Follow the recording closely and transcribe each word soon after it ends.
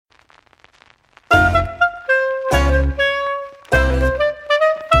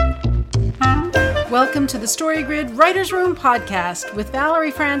Welcome to the StoryGrid Writer's Room podcast with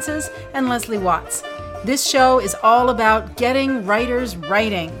Valerie Francis and Leslie Watts. This show is all about getting writers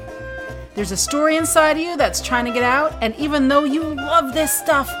writing. There's a story inside of you that's trying to get out, and even though you love this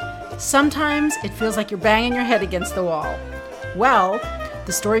stuff, sometimes it feels like you're banging your head against the wall. Well,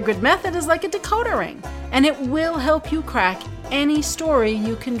 the StoryGrid method is like a decoder ring, and it will help you crack any story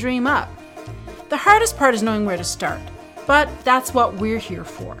you can dream up. The hardest part is knowing where to start, but that's what we're here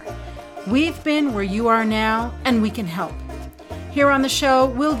for. We've been where you are now, and we can help. Here on the show,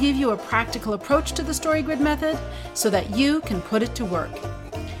 we'll give you a practical approach to the StoryGrid method so that you can put it to work.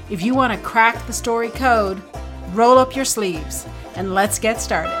 If you want to crack the story code, roll up your sleeves, and let's get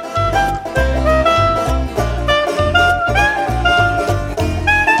started.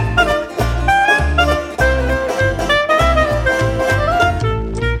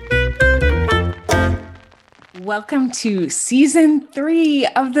 Welcome to Season 3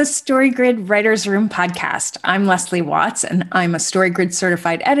 of the StoryGrid Writer's Room podcast. I'm Leslie Watts, and I'm a StoryGrid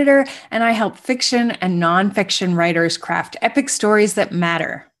certified editor, and I help fiction and nonfiction writers craft epic stories that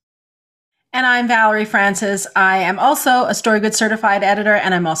matter. And I'm Valerie Francis. I am also a StoryGrid certified editor,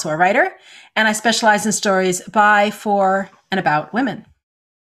 and I'm also a writer, and I specialize in stories by, for, and about women.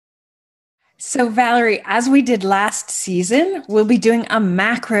 So Valerie, as we did last season, we'll be doing a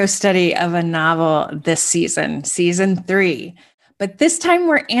macro study of a novel this season, Season 3. But this time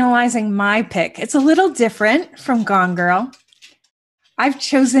we're analyzing my pick. It's a little different from Gone Girl. I've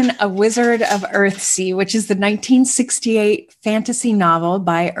chosen A Wizard of Earthsea, which is the 1968 fantasy novel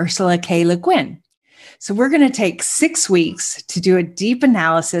by Ursula K. Le Guin. So we're going to take 6 weeks to do a deep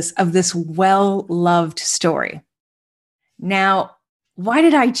analysis of this well-loved story. Now, why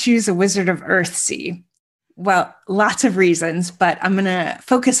did I choose A Wizard of Earthsea? Well, lots of reasons, but I'm going to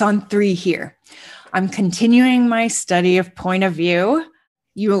focus on 3 here. I'm continuing my study of point of view.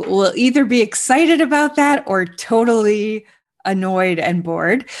 You will either be excited about that or totally annoyed and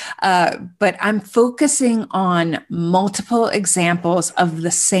bored, but I'm focusing on multiple examples of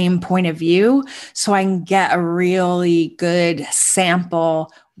the same point of view so I can get a really good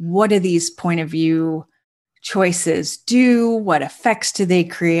sample. What do these point of view choices do? What effects do they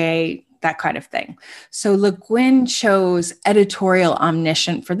create? That kind of thing. So Le Guin chose editorial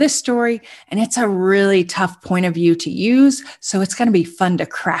omniscient for this story, and it's a really tough point of view to use. So it's going to be fun to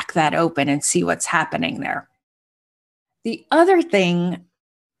crack that open and see what's happening there. The other thing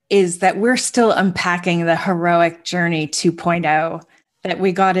is that we're still unpacking the Heroic Journey 2.0 that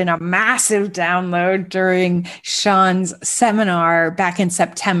we got in a massive download during Sean's seminar back in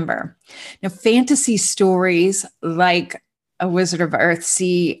September. Now, fantasy stories like A Wizard of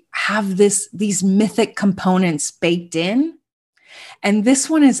Earthsea have these mythic components baked in. And this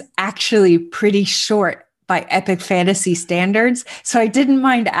one is actually pretty short by epic fantasy standards. So I didn't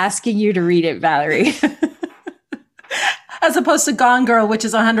mind asking you to read it, Valerie. As opposed to Gone Girl, which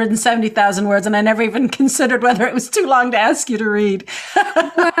is 170,000 words, and I never even considered whether it was too long to ask you to read.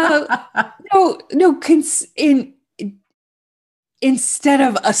 Well, no. Instead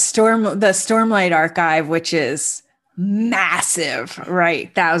of the Stormlight Archive, which is massive, right?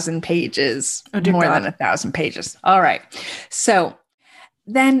 1,000 pages, more than 1,000 pages. All right. So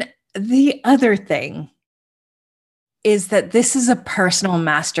then the other thing is that this is a personal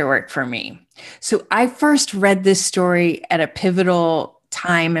masterwork for me. So I first read this story at a pivotal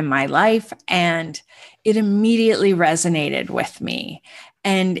time in my life, and it immediately resonated with me.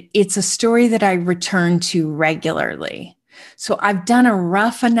 And it's a story that I return to regularly. So I've done a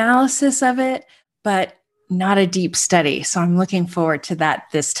rough analysis of it, but not a deep study. So I'm looking forward to that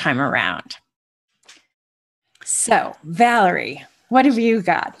this time around. So Valerie, what have you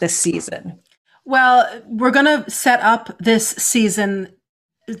got this season? Well, we're going to set up this season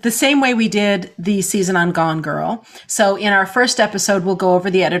the same way we did the season on Gone Girl. So in our first episode, we'll go over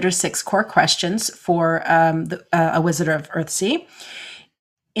the editor's 6 core questions for A Wizard of Earthsea.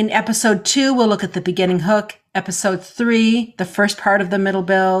 In episode 2, we'll look at the beginning hook. Episode 3, the first part of the middle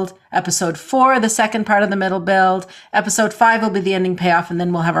build. Episode 4, the second part of the middle build. Episode 5 will be the ending payoff, and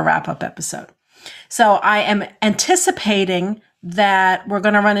then we'll have a wrap-up episode. So I am anticipating that we're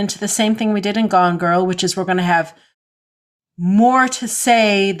going to run into the same thing we did in Gone Girl, which is we're going to have more to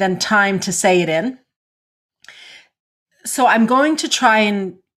say than time to say it in. So I'm going to try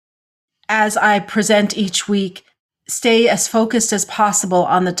and, as I present each week, stay as focused as possible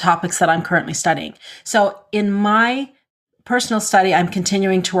on the topics that I'm currently studying. So in my personal study, I'm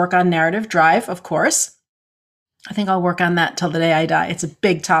continuing to work on narrative drive, of course. I think I'll work on that till the day I die. It's a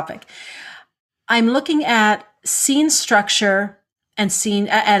big topic. I'm looking at scene structure and scene,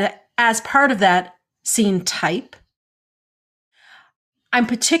 as part of that, scene type. I'm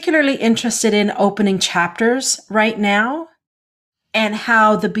particularly interested in opening chapters right now and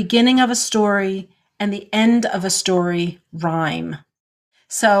how the beginning of a story and the end of a story rhyme.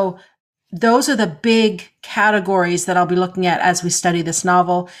 So those are the big categories that I'll be looking at as we study this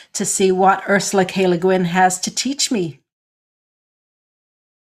novel to see what Ursula K. Le Guin has to teach me.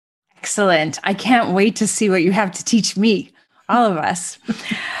 Excellent. I can't wait to see what you have to teach me, all of us.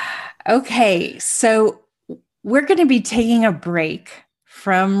 Okay, so we're going to be taking a break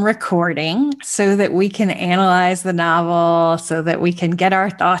from recording so that we can analyze the novel, so that we can get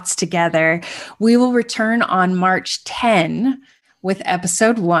our thoughts together. We will return on March 10 with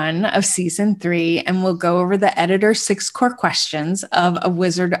episode 1 of season 3, and we'll go over the editor's 6 core questions of A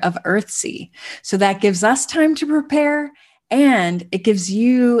Wizard of Earthsea. So that gives us time to prepare, and it gives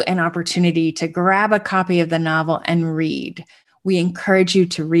you an opportunity to grab a copy of the novel and read. We encourage you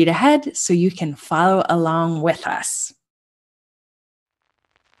to read ahead so you can follow along with us.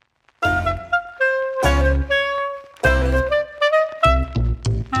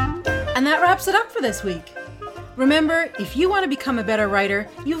 And that wraps it up for this week. Remember, if you want to become a better writer,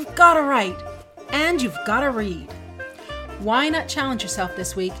 you've got to write, and you've got to read. Why not challenge yourself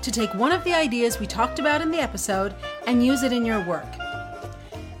this week to take one of the ideas we talked about in the episode and use it in your work?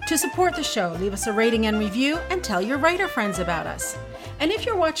 To support the show, leave us a rating and review and tell your writer friends about us. And if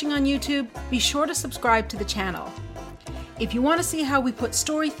you're watching on YouTube, be sure to subscribe to the channel. If you want to see how we put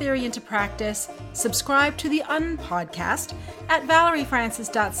story theory into practice, subscribe to the Unpodcast at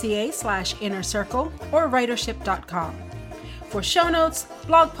valeriefrancis.ca/innercircle or writership.com. For show notes,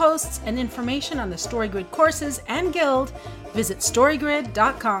 blog posts, and information on the StoryGrid courses and guild, visit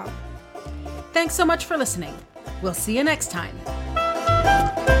storygrid.com. Thanks so much for listening. We'll see you next time.